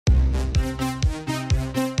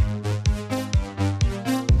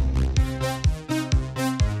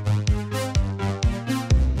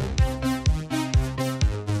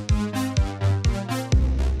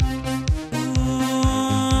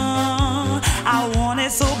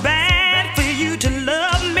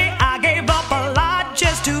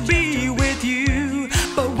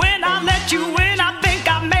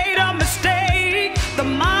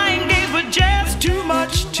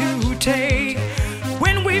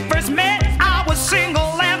we first met, I was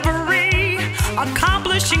single and free,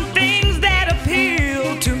 accomplishing things that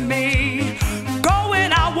appeal to me. Go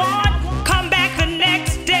when I want, come back the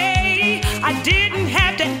next day. I didn't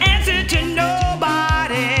have to answer to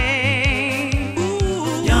nobody.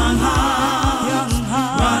 Ooh. Young hearts,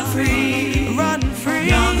 run free, run free.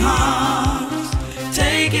 Young hearts,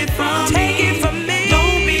 take it from me. Take it from me.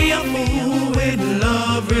 Don't be a fool when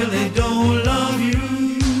love really don't love you.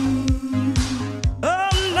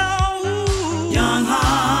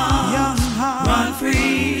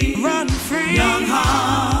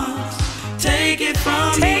 Take it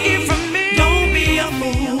from me. Don't be a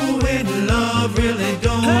fool when love really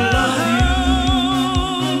don't love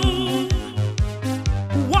you.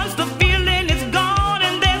 Once the feeling is gone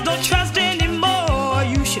and there's no trust anymore,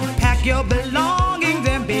 you should pack your belongings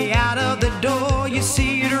and be out of the door. You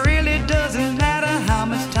see, it really doesn't matter how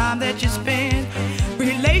much time that you spend.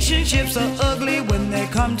 Relationships are ugly when they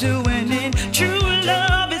come to an end. True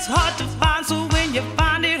love is hard to find, so when you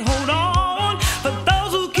find it, hold on. For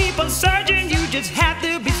those who keep on searching, you just have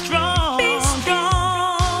to be strong. Be strong.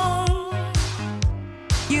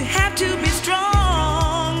 You have to be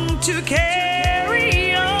strong to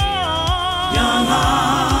carry on. Young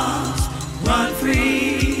hearts, run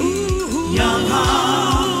free. Ooh. Young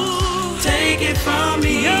hearts, take it from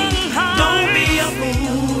me. Young hearts, don't be a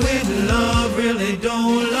fool when love really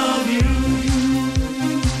don't love you.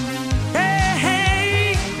 Hey,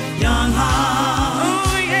 hey. Young hearts,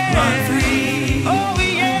 oh, yeah. Run free. Oh,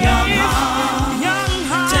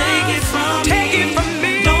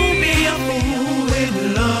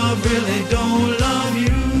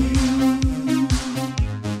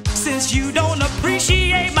 you don't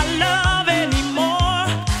appreciate my love anymore,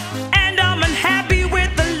 and I'm unhappy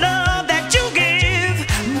with the love that you give.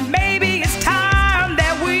 Maybe it's time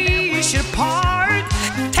that we should part.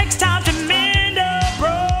 Takes time to mend a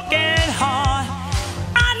broken heart.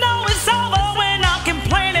 I know it's over when I'm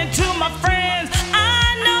complaining to my friends.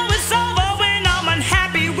 I know it's over when I'm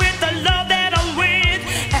unhappy with the love that I'm with.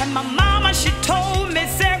 And my mama, she told me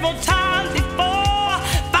several times before,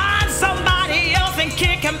 find somebody else and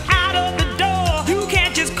kick him out.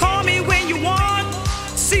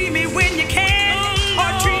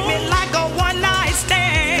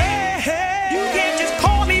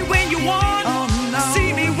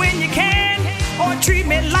 Treat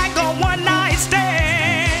me like a one-night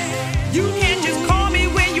stand. You can't just call me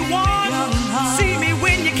when you want, see me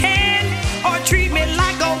when you can, or treat me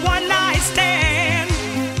like a one-night stand.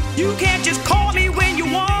 You can't just call me when you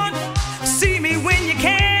want, see me when you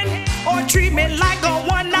can, or treat me like a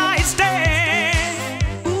one-night stand.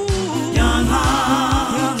 Ooh. Young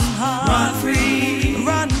hearts, run free,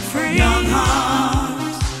 run free. Young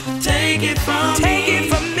hearts, take it from me. Take it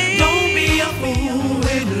from me. Don't be a fool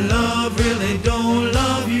when love really don't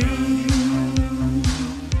love you.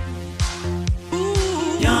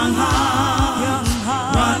 Ooh. Young hearts,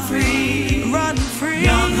 run free, run free.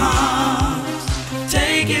 Young hearts,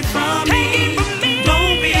 take it from me. Take it from me.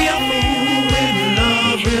 Don't be a fool when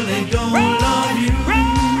love really don't love you.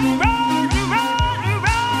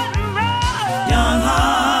 Young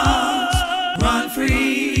hearts, run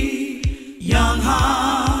free. Young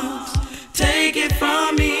hearts, take it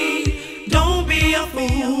from me. Don't be a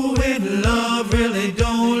fool when love really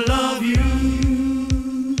don't love you.